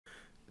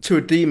To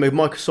redeem a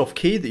Microsoft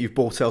key that you've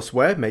bought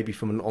elsewhere, maybe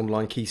from an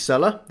online key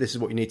seller, this is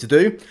what you need to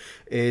do.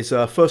 Is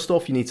first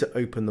off, you need to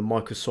open the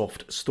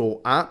Microsoft Store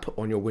app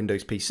on your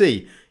Windows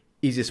PC.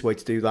 Easiest way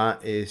to do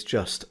that is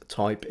just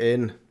type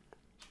in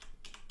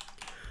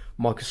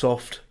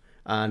Microsoft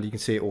and you can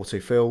see it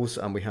autofills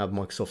and we have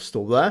Microsoft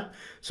Store there.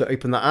 So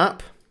open that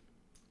app.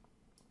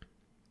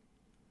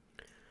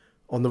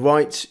 On the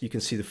right, you can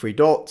see the three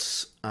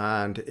dots,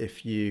 and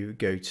if you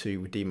go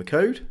to redeem a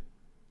code,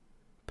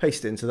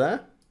 paste it into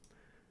there.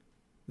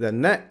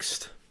 Then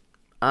next,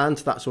 and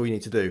that's all you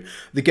need to do.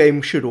 The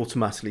game should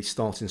automatically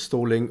start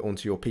installing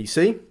onto your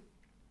PC.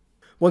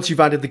 Once you've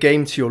added the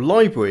game to your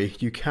library,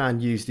 you can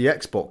use the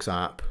Xbox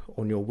app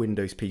on your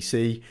Windows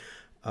PC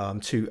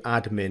to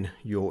admin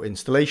your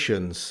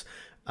installations.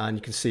 And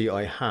you can see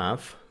I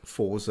have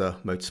Forza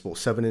Motorsport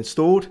 7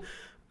 installed,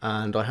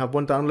 and I have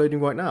one downloading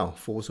right now,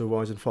 Forza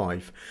Horizon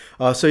 5.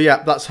 So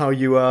yeah, that's how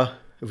you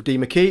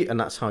redeem a key, and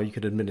that's how you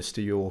can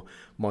administer your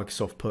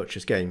Microsoft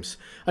purchase games.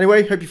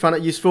 Anyway, hope you found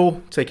it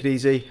useful. Take it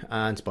easy,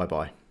 and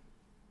bye-bye.